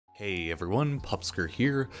Hey everyone, Pupsker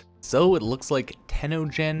here. So it looks like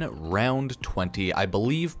Tennogen round 20, I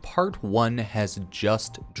believe part 1 has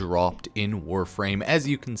just dropped in Warframe. As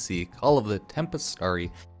you can see, Call of the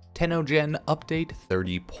Tempestari Tennogen update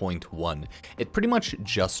 30.1. It pretty much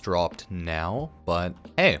just dropped now, but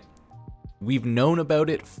hey, we've known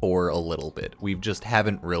about it for a little bit. We just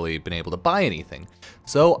haven't really been able to buy anything.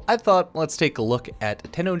 So I thought let's take a look at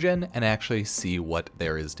Tennogen and actually see what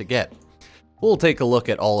there is to get. We'll take a look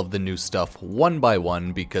at all of the new stuff one by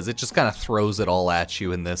one because it just kind of throws it all at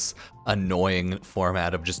you in this annoying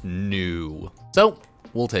format of just new. So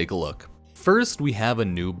we'll take a look. First, we have a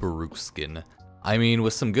new Baruuk skin. I mean,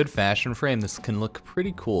 with some good fashion frame, this can look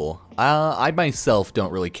pretty cool. I myself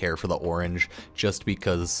don't really care for the orange just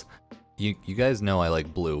because you guys know I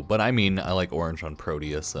like blue, but I mean, I like orange on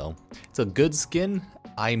Protea, so it's a good skin.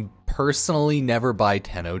 I personally never buy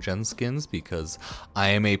Tennogen skins because I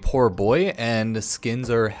am a poor boy and skins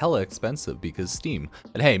are hella expensive because Steam.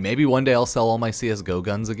 But hey, maybe one day I'll sell all my CSGO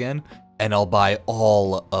guns again and I'll buy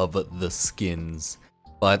all of the skins.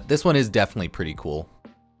 But this one is definitely pretty cool.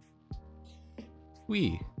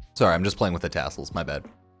 Sorry, I'm just playing with the tassels, my bad.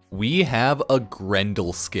 We have a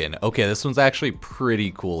Grendel skin. Okay, this one's actually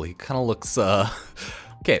pretty cool. He kind of looks,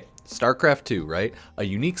 okay. StarCraft 2, right? A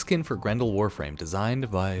unique skin for Grendel Warframe, designed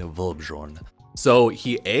by Vulbjorn. So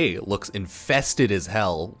he looks infested as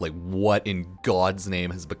hell, like what in God's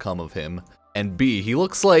name has become of him? And B, he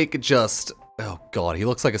looks like just, oh god, he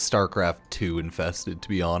looks like a StarCraft 2 infested, to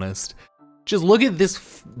be honest. Just look at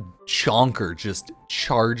this chonker just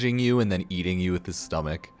charging you and then eating you with his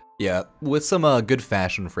stomach. Yeah, with some good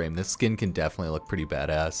fashion frame, this skin can definitely look pretty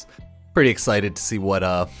badass. Pretty excited to see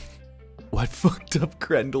what fucked up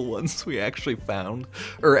Grendel ones we actually found,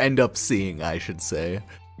 or end up seeing, I should say.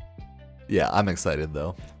 Yeah, I'm excited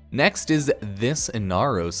though. Next is this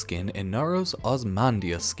Inaros skin, Inaros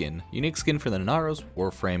Ozymandias Skin. Unique skin for the Inaros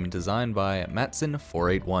Warframe, designed by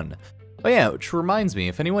Matson481. Oh yeah, which reminds me,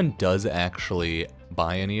 if anyone does actually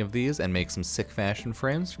buy any of these and make some sick fashion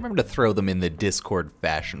frames, remember to throw them in the Discord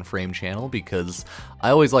fashion frame channel because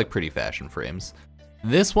I always like pretty fashion frames.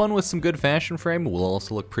 This one with some good fashion frame will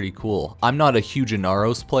also look pretty cool. I'm not a huge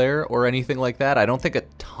Inaros player or anything like that. I don't think a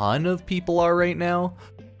ton of people are right now,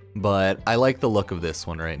 but I like the look of this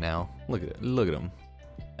one right now. Look at it, look at him.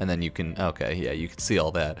 And then you can, okay, yeah, you can see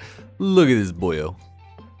all that. Look at this boyo.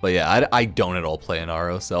 But yeah, I don't at all play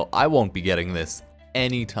Inaros, so I won't be getting this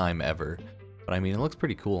anytime ever. But I mean, it looks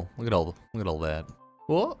pretty cool. Look at all that.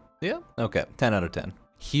 Well, yeah, okay, 10 out of 10.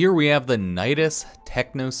 Here we have the Nidus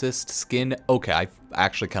Technocyst skin. Okay, I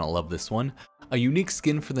actually kind of love this one. A unique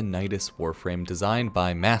skin for the Nidus Warframe, designed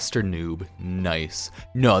by Master Noob. Nice.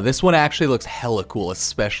 No, this one actually looks hella cool,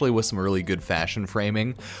 especially with some really good fashion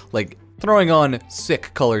framing. Like, throwing on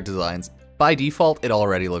sick color designs. By default, it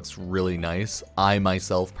already looks really nice. I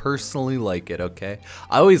myself personally like it, okay?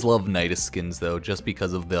 I always love Nidus skins though, just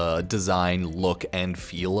because of the design, look, and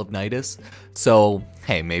feel of Nidus. So,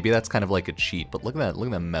 hey, maybe that's kind of like a cheat, but look at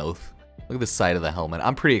that mouth. Look at the side of the helmet.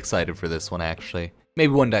 I'm pretty excited for this one, actually.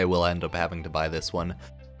 Maybe one day I will end up having to buy this one.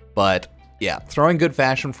 But, yeah, throwing good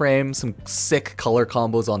fashion frame, some sick color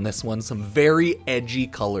combos on this one, some very edgy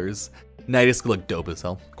colors. Nidus look dope as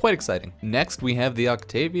hell. Quite exciting. Next, we have the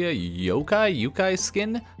Octavia Youkai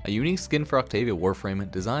skin, a unique skin for Octavia Warframe,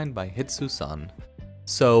 designed by Hitsu-san.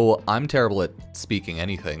 So, I'm terrible at speaking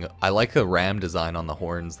anything. I like the ram design on the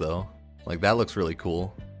horns, though. Like, that looks really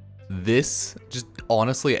cool. This, just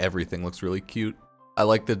honestly, everything looks really cute. I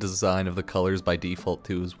like the design of the colors by default,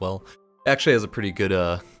 too, as well. It actually has a pretty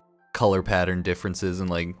good color pattern differences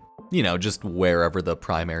and, like, you know, just wherever the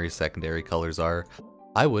primary, secondary colors are.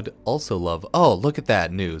 I would also love, oh, look at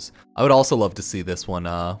that news. I would also love to see this one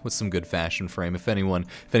with some good fashion frame. If anyone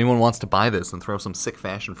wants to buy this and throw some sick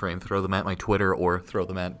fashion frame, throw them at my Twitter or throw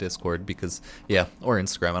them at Discord because, yeah, or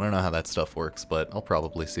Instagram. I don't know how that stuff works, but I'll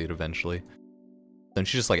probably see it eventually.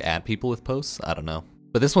 Don't you just like add people with posts? I don't know.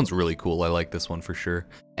 But this one's really cool. I like this one for sure.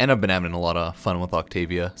 And I've been having a lot of fun with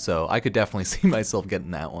Octavia, so I could definitely see myself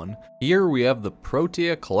getting that one. Here we have the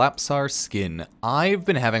Protea Kollapsar Skin. I've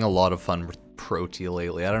been having a lot of fun with Protea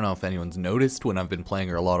lately. I don't know if anyone's noticed when I've been playing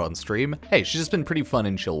her a lot on stream. Hey, she's just been pretty fun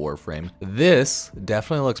in chill Warframe. This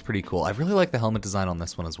definitely looks pretty cool. I really like the helmet design on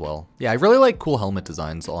this one as well. Yeah, I really like cool helmet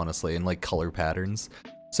designs, honestly, and like color patterns.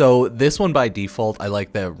 So this one by default, I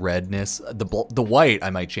like the redness. The white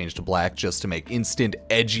I might change to black just to make instant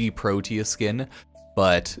edgy Protea skin.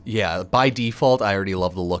 But yeah, by default, I already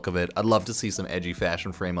love the look of it. I'd love to see some edgy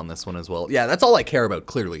fashion frame on this one as well. Yeah, that's all I care about,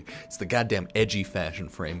 clearly. It's the goddamn edgy fashion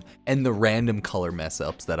frame and the random color mess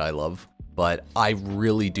ups that I love. But I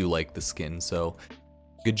really do like the skin, so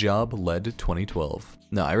Good job, Led 2012.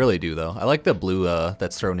 No, I really do though. I like the blue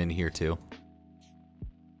that's thrown in here too.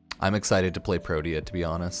 I'm excited to play Protea, to be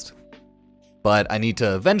honest. But I need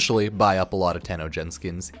to eventually buy up a lot of Tennogen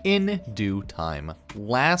skins in due time.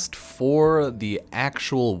 Last for the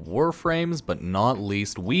actual Warframes, but not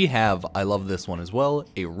least, we have, I love this one as well,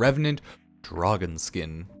 a Revenant Draugen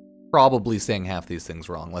skin. Probably saying half these things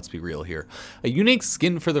wrong, let's be real here. A unique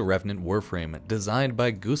skin for the Revenant Warframe, designed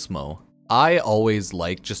by Goosmo. I always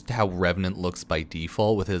like just how Revenant looks by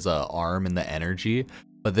default with his arm and the energy.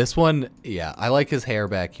 But this one, yeah, I like his hair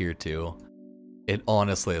back here too. It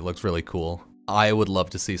honestly, it looks really cool. I would love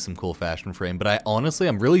to see some cool fashion frame, but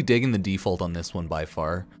I'm really digging the default on this one by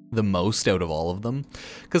far. The most out of all of them.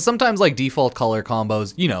 Because sometimes like default color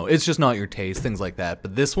combos, you know, it's just not your taste, things like that.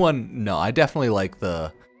 But this one, no, I definitely like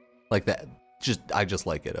that. I just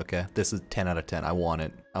like it, okay? This is 10 out of 10. I want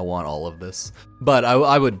it. I want all of this. But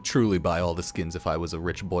I would truly buy all the skins if I was a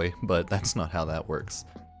rich boy, but that's not how that works.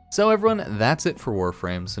 So everyone, that's it for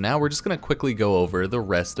Warframe. So now we're just gonna quickly go over the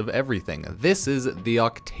rest of everything. This is the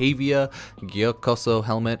Octavia Giocoso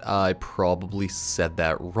helmet. I probably said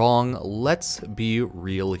that wrong. Let's be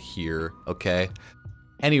real here, okay?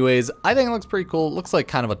 Anyways, I think it looks pretty cool. It looks like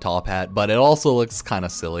kind of a top hat, but it also looks kind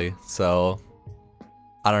of silly. So,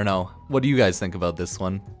 I don't know. What do you guys think about this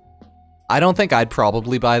one? I don't think I'd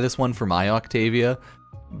probably buy this one for my Octavia,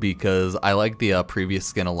 because I like the previous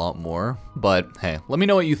skin a lot more, but hey, let me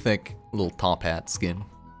know what you think, little top hat skin.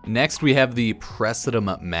 Next we have the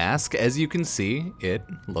Praesidum mask. As you can see, it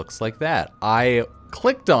looks like that. I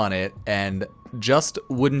clicked on it and just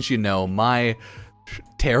wouldn't you know, my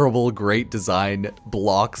terrible great design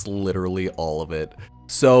blocks literally all of it.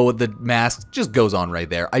 So the mask just goes on right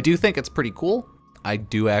there. I do think it's pretty cool. I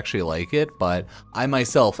do actually like it, but I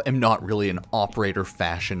myself am not really an operator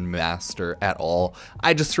fashion master at all.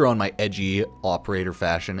 I just threw on my edgy operator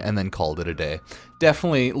fashion and then called it a day.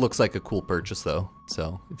 Definitely looks like a cool purchase though.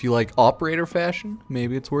 So if you like operator fashion,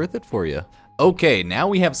 maybe it's worth it for you. Okay, now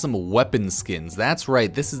we have some weapon skins. That's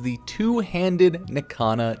right, this is the two-handed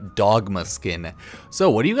Nikana Dogma skin.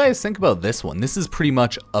 So what do you guys think about this one? This is pretty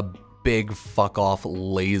much a big fuck off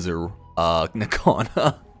laser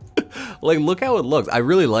Nikana. Like, look how it looks. I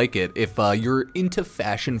really like it. If you're into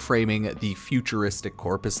fashion framing the futuristic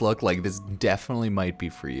corpus look, like, this definitely might be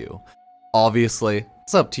for you. Obviously,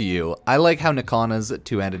 it's up to you. I like how Nikana's,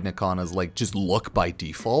 two-handed Nikana's, like, just look by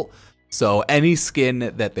default. So any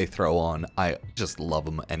skin that they throw on, I just love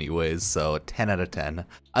them anyways. So 10 out of 10.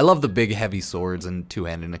 I love the big heavy swords and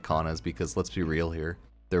two-handed Nikanas because, let's be real here,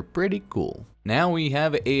 they're pretty cool. Now we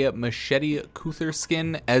have a Machete Kuther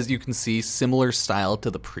skin. As you can see, similar style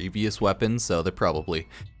to the previous weapon, so they're probably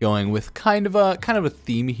going with kind of a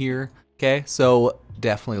theme here. Okay, so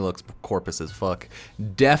definitely looks corpus as fuck.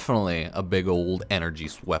 Definitely a big old energy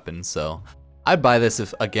weapon, so I'd buy this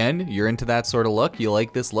if, again, you're into that sort of look, you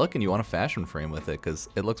like this look, and you want a fashion frame with it, because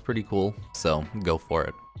it looks pretty cool, so go for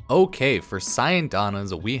it. Okay, for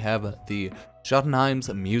Syandanas, we have the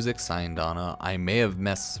Jotunheim's Music Syandana. I may have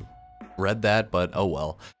misread that, but oh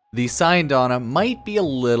well. The Syandana might be a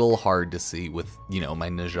little hard to see with, you know, my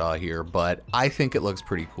Naja here, but I think it looks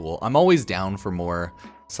pretty cool. I'm always down for more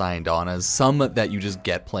Syandanas. Some that you just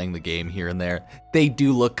get playing the game here and there, they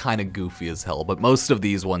do look kind of goofy as hell, but most of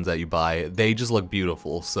these ones that you buy, they just look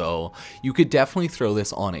beautiful, so you could definitely throw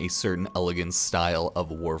this on a certain elegant style of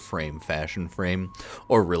Warframe fashion frame,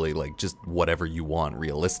 or really like just whatever you want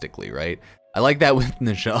realistically, right? I like that with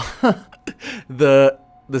Naja. the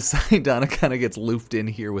Syandana kind of gets looped in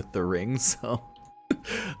here with the ring, so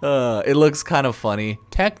it looks kind of funny.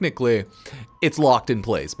 Technically, it's locked in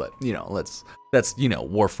place, but you know, that's you know,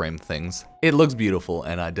 Warframe things. It looks beautiful,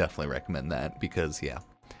 and I definitely recommend that because yeah,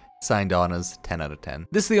 Syandana's 10 out of 10.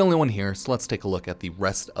 This is the only one here, so let's take a look at the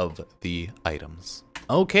rest of the items.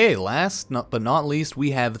 Okay, last but not least,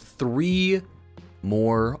 we have 3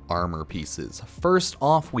 more armor pieces. First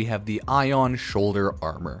off, we have the Ion shoulder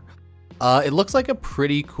armor. It looks like a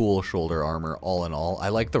pretty cool shoulder armor all in all. I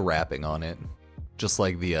like the wrapping on it. Just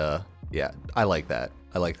like the, yeah, I like that.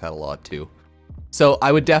 I like that a lot too. So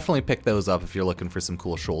I would definitely pick those up if you're looking for some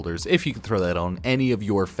cool shoulders. If you could throw that on any of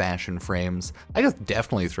your fashion frames. I could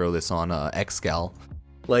definitely throw this on Excal.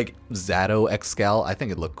 Like Zato Excal, I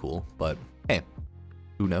think it'd look cool, but hey,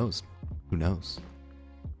 who knows? Who knows?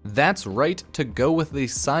 That's right, to go with the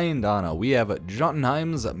Syandana, we have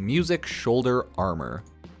Jotunheim's Music Shoulder Armor.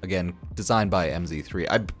 Again, designed by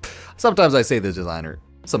MZ3. Sometimes I say the designer,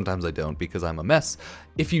 sometimes I don't because I'm a mess.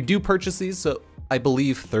 If you do purchase these, so I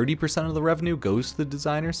believe 30% of the revenue goes to the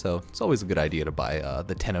designer, so it's always a good idea to buy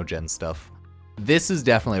the Tennogen stuff. This is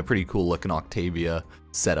definitely a pretty cool looking Octavia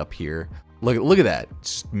setup here. Look at that.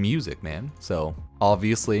 Just music, man. So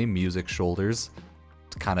obviously music shoulders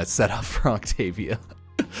kind of set up for Octavia.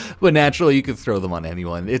 But naturally you could throw them on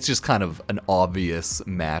anyone. It's just kind of an obvious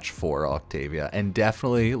match for Octavia and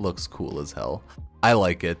definitely looks cool as hell. I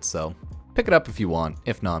like it, so pick it up if you want.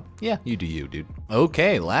 If not, yeah, you do you, dude.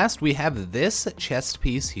 Okay, last we have this chest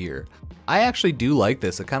piece here. I actually do like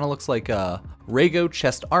this. It kind of looks like a Rego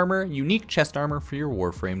chest armor, unique chest armor for your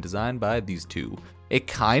Warframe designed by these two. It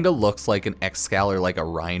kind of looks like an Excalibur, like a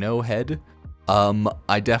rhino head.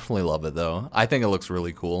 I definitely love it though. I think it looks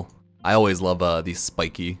really cool. I always love these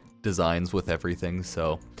spiky designs with everything,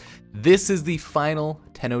 so this is the final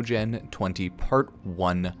Tennogen 20 Part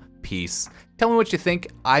 1 piece. Tell me what you think.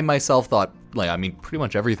 I myself thought, like, I mean, pretty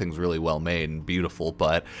much everything's really well made and beautiful,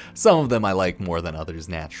 but some of them I like more than others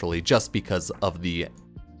naturally, just because of the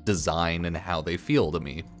design and how they feel to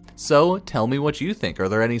me. So tell me what you think. Are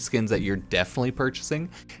there any skins that you're definitely purchasing?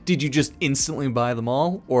 Did you just instantly buy them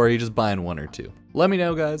all, or are you just buying one or two? Let me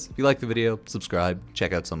know, guys. If you like the video, subscribe,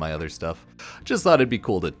 check out some of my other stuff. Just thought it'd be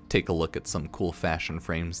cool to take a look at some cool fashion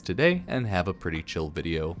frames today and have a pretty chill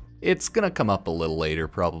video. It's gonna come up a little later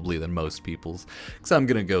probably than most people's, because I'm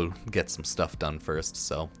gonna go get some stuff done first.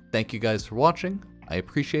 So thank you guys for watching. I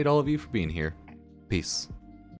appreciate all of you for being here. Peace.